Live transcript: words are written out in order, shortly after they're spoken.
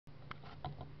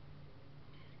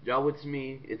Yo, it's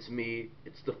me,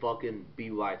 it's the fucking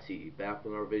BYT. Back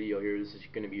with our video here. This is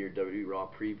going to be your WWE Raw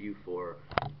Preview for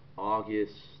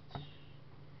August,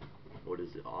 what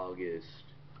is it, August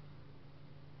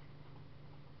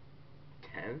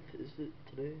 10th, is it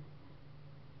today?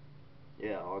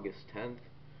 Yeah, August 10th,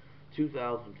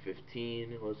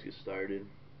 2015, let's get started.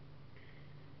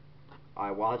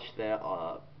 I watched that,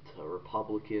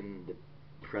 Republican, the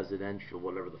presidential,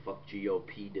 whatever the fuck,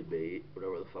 GOP debate,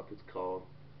 whatever the fuck it's called.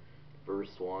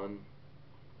 First one,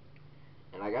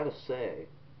 and I gotta say,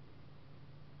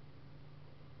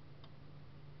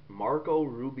 Marco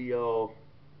Rubio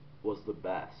was the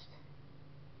best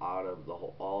out of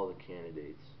all the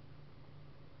candidates.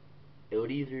 It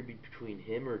would either be between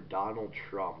him or Donald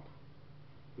Trump,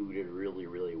 who did really,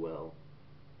 really well.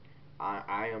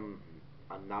 I'm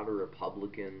not a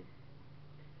Republican.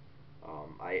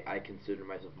 I consider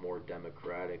myself more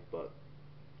Democratic, but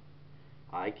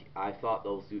I thought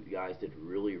those two guys did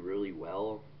really, really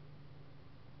well.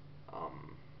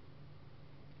 Um,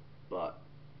 but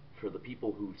for the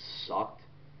people who sucked,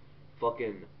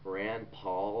 fucking Rand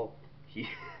Paul, he,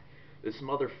 this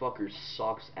motherfucker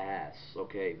sucks ass.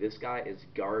 Okay, this guy is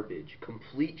garbage,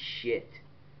 complete shit.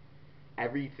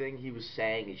 Everything he was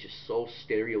saying is just so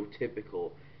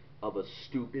stereotypical of a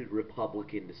stupid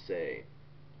Republican to say.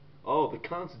 Oh, the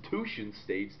Constitution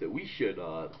states that we should,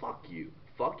 fuck you.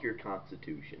 Fuck your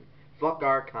Constitution. Fuck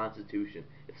our Constitution.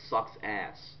 It sucks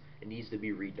ass. It needs to be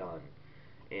redone.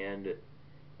 And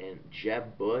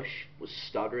Jeb Bush was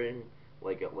stuttering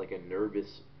like a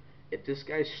nervous. If this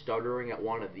guy's stuttering at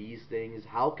one of these things,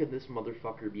 how can this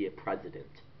motherfucker be a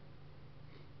president?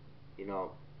 You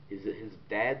know, his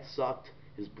dad sucked,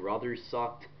 his brother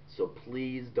sucked, so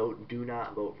please do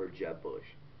not vote for Jeb Bush.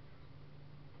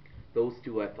 Those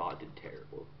two I thought did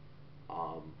terrible.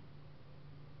 Um,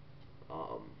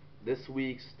 um, this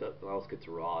week's let's get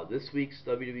to Raw. This week's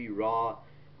WWE Raw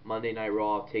Monday Night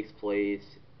Raw takes place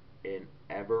in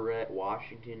Everett,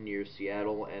 Washington, near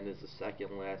Seattle, and is the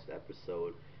second last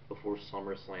episode before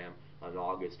SummerSlam on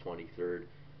August 23rd.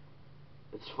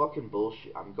 It's fucking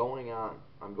bullshit. I'm going on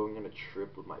a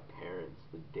trip with my parents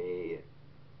the day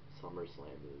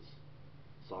SummerSlam is,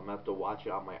 so I'm gonna have to watch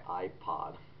it on my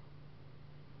iPod.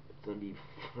 It's gonna be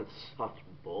such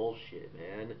bullshit,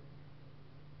 man.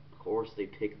 Of course they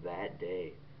picked that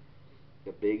day.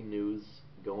 The big news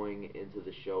going into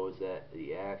the show is that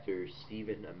the actor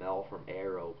Stephen Amell from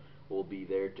Arrow will be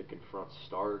there to confront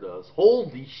Stardust.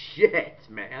 Holy shit,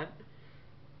 man!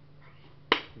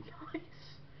 Nice.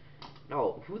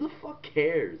 No, who the fuck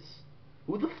cares?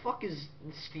 Who the fuck is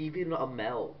Stephen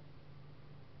Amell?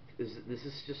 This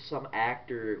is just some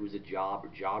actor who's a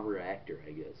jobber actor,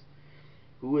 I guess.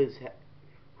 Who is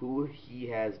who he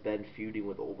has been feuding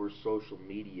with over social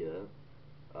media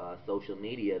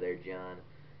there, John.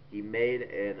 He made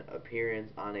an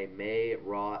appearance on a May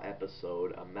Raw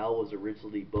episode. Amell was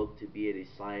originally booked to be at a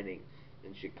signing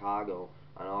in Chicago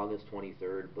on August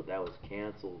 23rd, but that was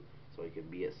canceled so he can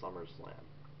be at SummerSlam.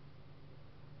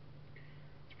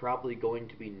 It's probably going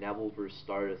to be Neville versus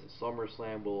Stardust at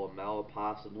SummerSlam. Will Amell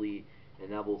possibly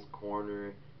in Neville's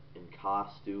corner in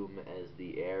costume as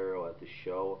the Arrow at the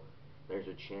show? There's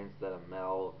a chance that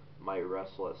Amell might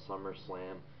wrestle at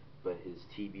SummerSlam, but his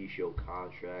TV show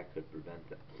contract could prevent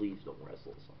that. Please don't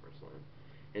wrestle at SummerSlam.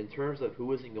 In terms of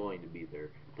who isn't going to be there,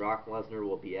 Brock Lesnar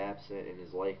will be absent, and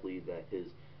is likely that his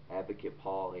advocate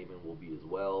Paul Heyman will be as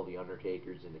well. The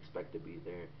Undertaker isn't expected to be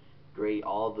there. Great,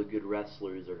 all the good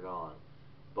wrestlers are gone.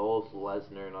 Both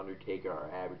Lesnar and Undertaker are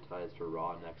advertised for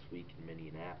Raw next week in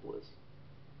Minneapolis.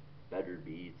 Better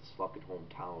be, it's his fucking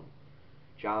hometown.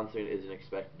 Johnson isn't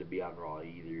expected to be on Raw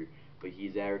either, but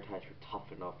he's advertised for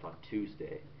Tough Enough on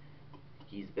Tuesday.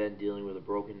 He's been dealing with a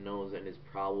broken nose and is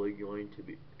probably going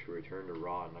to return to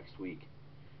Raw next week.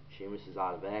 Sheamus is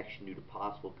out of action due to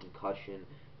possible concussion,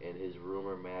 and his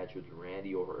rumor match with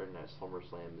Randy Orton at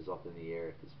SummerSlam is up in the air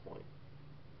at this point.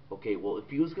 Okay, well, if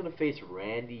he was going to face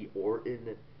Randy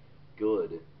Orton,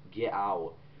 good, get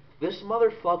out. This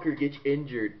motherfucker gets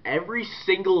injured every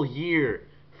single year.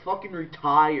 Fucking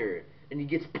retire. And he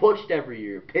gets pushed every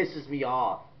year. Pisses me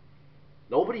off.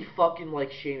 Nobody fucking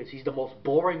likes Sheamus. He's the most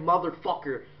boring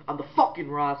motherfucker on the fucking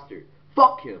roster.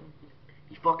 Fuck him.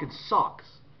 He fucking sucks.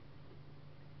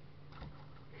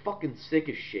 Fucking sick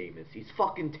of Sheamus. He's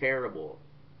fucking terrible.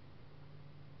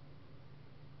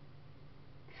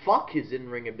 Fuck his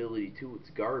in-ring ability too. It's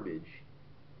garbage.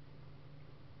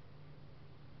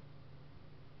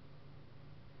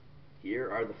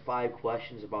 Here are the 5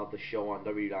 questions about the show on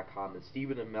WWE.com. Is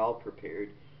Stephen Amell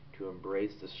prepared to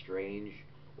embrace the strange?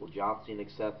 Will John Cena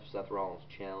accept Seth Rollins'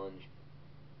 challenge?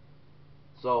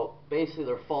 So basically,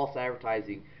 they're false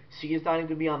advertising Cena's not even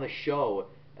gonna be on the show,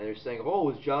 and they're saying, "Oh,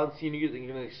 is John Cena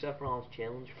gonna accept Rollins'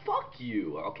 challenge?" Fuck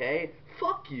you, okay?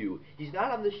 Fuck you. He's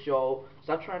not on the show.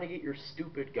 Stop trying to get your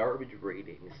stupid garbage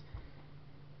ratings.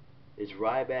 Is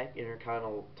Ryback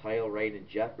Intercontinental title reign in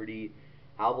jeopardy?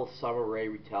 How will Summer Rae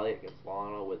retaliate against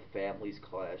Lana with families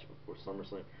clash before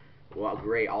SummerSlam? Well,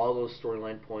 great. All those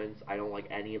storyline points. I don't like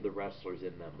any of the wrestlers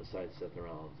in them besides Seth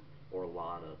Rollins or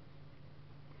Lana.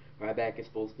 Ryback is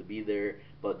supposed to be there,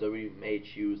 but WWE may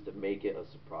choose to make it a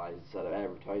surprise instead of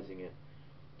advertising it.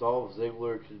 Dolph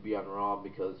Ziggler could be on Raw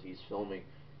because he's filming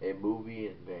a movie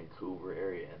in Vancouver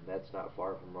area, and that's not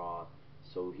far from Raw,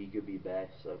 so he could be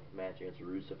back to match against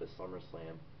Rusev at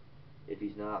SummerSlam. If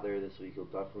he's not there this week, he'll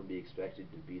definitely be expected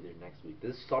to be there next week.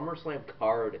 This SummerSlam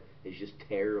card is just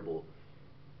terrible.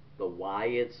 The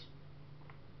Wyatts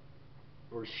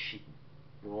were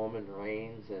Roman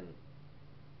Reigns and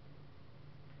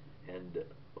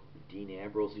Dean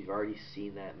Ambrose. We've already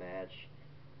seen that match.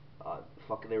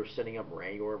 Fucking, they were setting up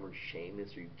Randy Orton and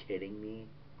Sheamus. Are you kidding me?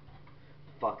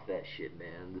 Fuck that shit,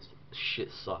 man. This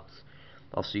shit sucks.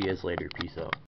 I'll see you guys later. Peace out.